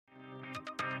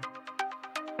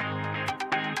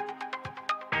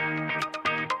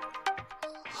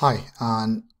Hi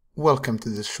and welcome to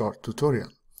this short tutorial.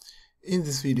 In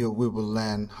this video we will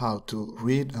learn how to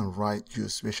read and write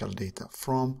geospatial data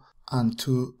from and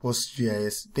to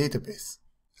PostGIS database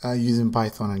using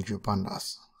Python and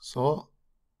Geopandas. So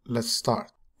let's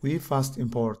start. We first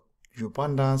import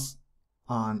Geopandas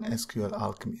and SQL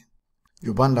Alchemy.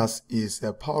 Geopandas is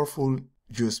a powerful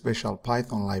geospatial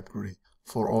Python library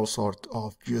for all sorts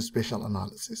of geospatial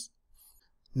analysis.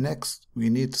 Next, we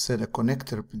need to set a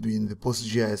connector between the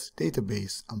PostGIS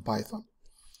database and Python.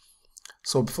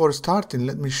 So before starting,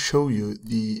 let me show you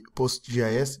the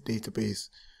PostGIS database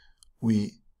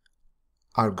we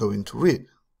are going to read.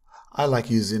 I like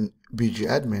using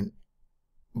bgadmin,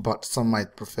 but some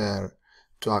might prefer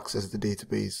to access the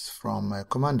database from a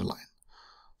command line.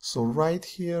 So right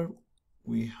here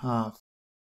we have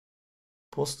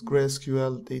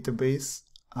PostgreSQL database,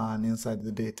 and inside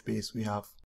the database we have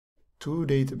two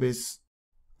databases,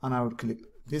 and I would click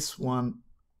this one,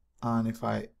 and if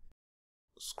I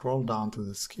scroll down to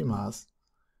the schemas,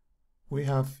 we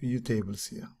have few tables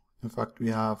here. In fact,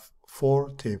 we have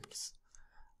 4 tables,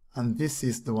 and this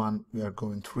is the one we are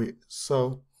going to read.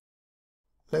 So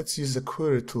let's use the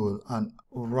query tool and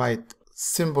write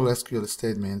simple SQL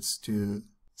statements to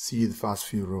see the first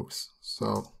few rows.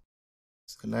 So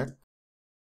select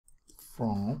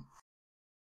from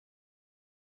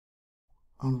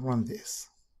and run this.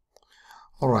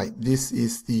 Alright, this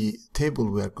is the table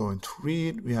we are going to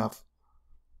read. We have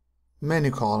many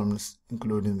columns,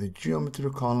 including the geometry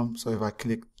column. So if I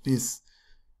click this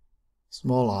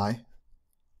small eye,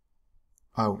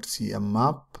 I would see a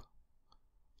map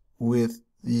with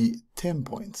the 10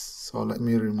 points. So let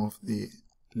me remove the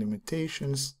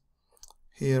limitations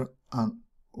here and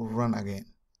run again.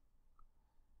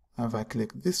 Now if I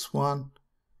click this one,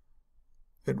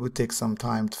 it would take some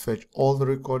time to fetch all the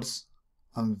records,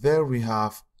 and there we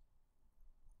have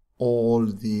all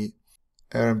the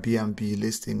Airbnb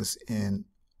listings in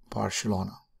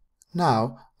Barcelona.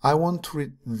 Now I want to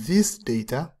read this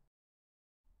data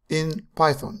in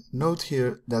Python. Note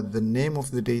here that the name of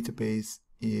the database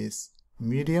is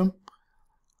Medium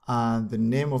and the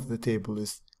name of the table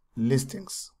is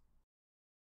Listings.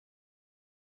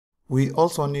 We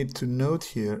also need to note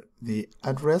here the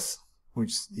address, which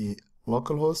is the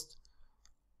localhost,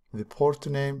 the port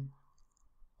name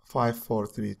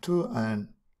 5432, and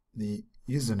the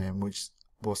username, which is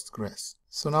Postgres.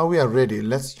 So now we are ready.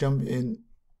 Let's jump in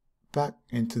back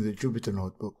into the Jupyter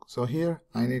notebook. So here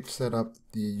I need to set up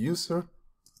the user,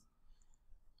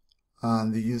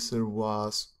 and the user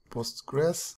was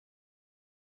Postgres.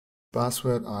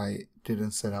 Password, I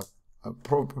didn't set up a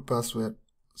proper password,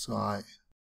 so I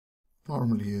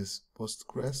normally use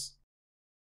Postgres.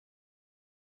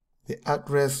 The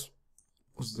address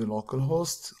was the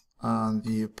localhost and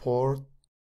the port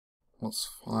was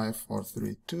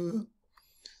 5432.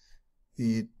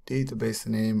 The database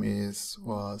name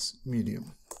was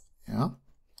Medium. Yeah.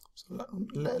 So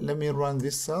let me run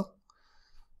this cell,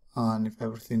 and if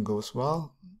everything goes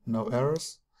well, no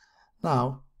errors.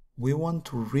 Now we want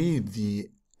to read the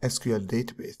SQL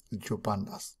database, the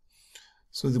Geopandas.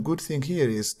 So the good thing here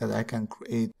is that I can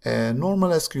create a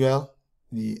normal SQL,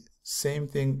 the same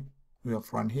thing we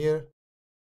have run here,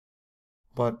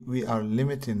 but we are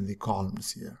limiting the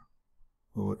columns here.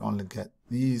 We would only get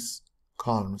these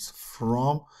columns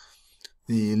from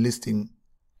the listing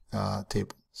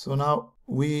table. So now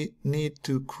we need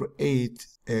to create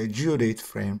a geodate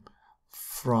frame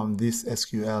from this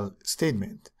SQL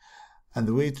statement, and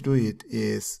the way to do it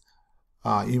is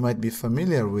you might be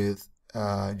familiar with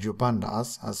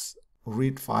Geopandas as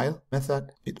read file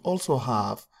method. It also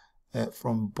have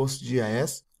from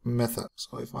PostGIS method.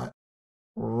 So if I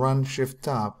run Shift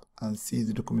Tab and see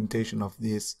the documentation of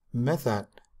this method,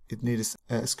 it needs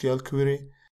a SQL query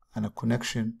and a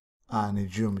connection and a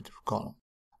geometry column.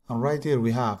 And right here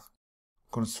we have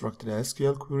constructed a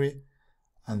SQL query,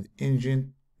 and the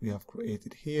engine we have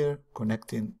created here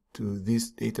connecting to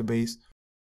this database,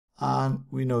 and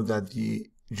we know that the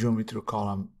geometry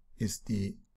column is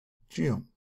the geom.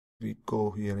 We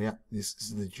go here, yeah, this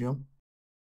is the geom.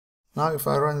 Now if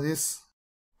I run this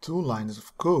 2 lines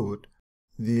of code,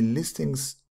 the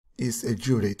listings is a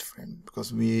geodate frame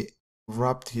because we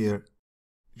wrapped here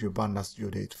Geopandas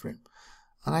geodate frame,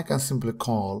 and I can simply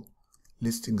call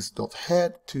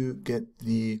listings.head to get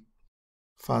the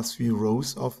first few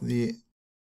rows of the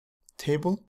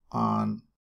table, and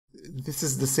this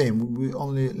is the same. We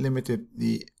only limited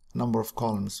the number of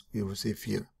columns we receive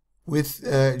here. With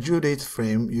a geodate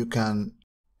frame you can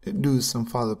do some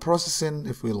further processing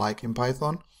if we like in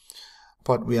Python,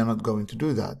 but we are not going to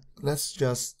do that. Let's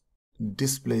just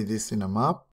display this in a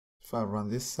map. If I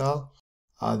run this cell,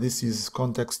 This uses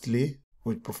contextly,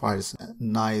 which provides a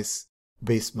nice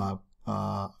base map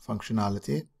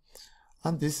functionality.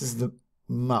 And this is the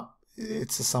map.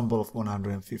 It's a sample of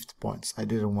 150 points. I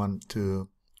didn't want to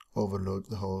overload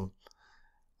the whole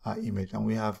image. And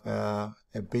we have a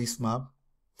base map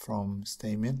from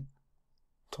Stamen,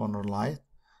 tone or light.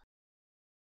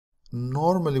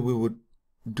 Normally we would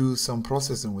do some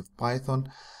processing with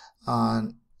Python,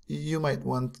 and you might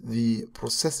want the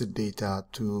processed data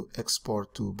to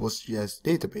export to PostGIS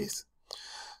database.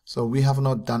 So we have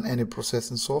not done any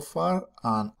processing so far,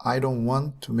 and I don't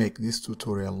want to make this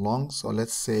tutorial long. So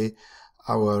let's say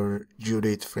our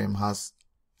geodata frame has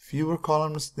fewer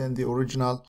columns than the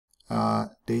original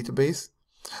database.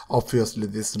 Obviously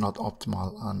this is not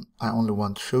optimal, and I only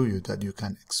want to show you that you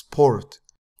can export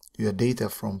your data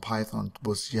from Python to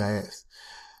PostGIS.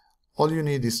 All you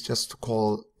need is just to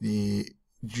call the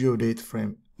geodata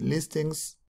frame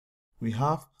listings we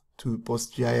have to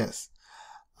PostGIS,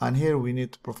 and here we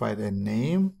need to provide a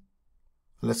name.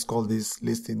 Let's call these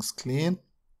listings clean,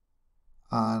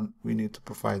 and we need to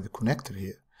provide the connector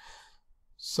here.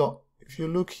 So if you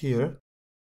look here,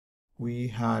 we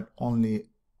had only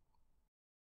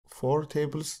 4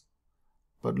 tables,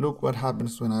 but look what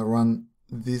happens when I run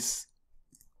this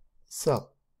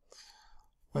cell.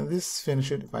 When this is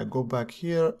finished, if I go back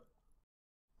here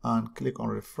and click on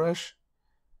refresh,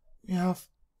 we have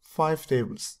 5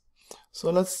 tables. So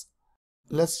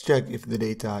let's check if the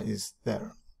data is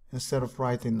there. Instead of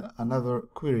writing another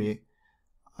query,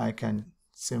 I can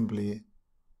simply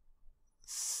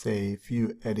say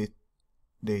view edit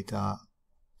data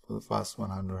for the first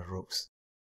 100 rows.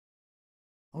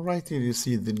 Right here you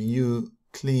see the new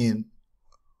clean,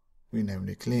 we named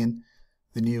it clean,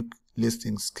 the new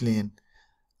listings clean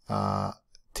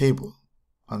table,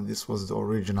 and this was the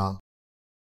original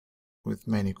with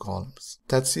many columns.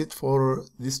 That's it for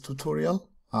this tutorial.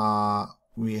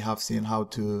 We have seen how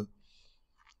to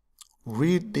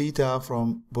read data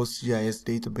from PostGIS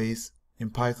database in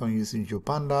Python using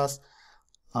Geopandas,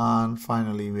 and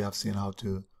finally we have seen how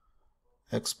to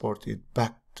export it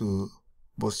back to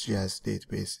PostGIS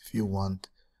database if you want,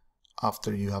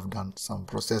 after you have done some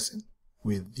processing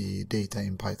with the data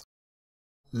in Python.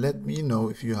 Let me know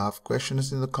if you have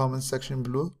questions in the comment section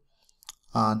below,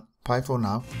 and bye for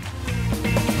now.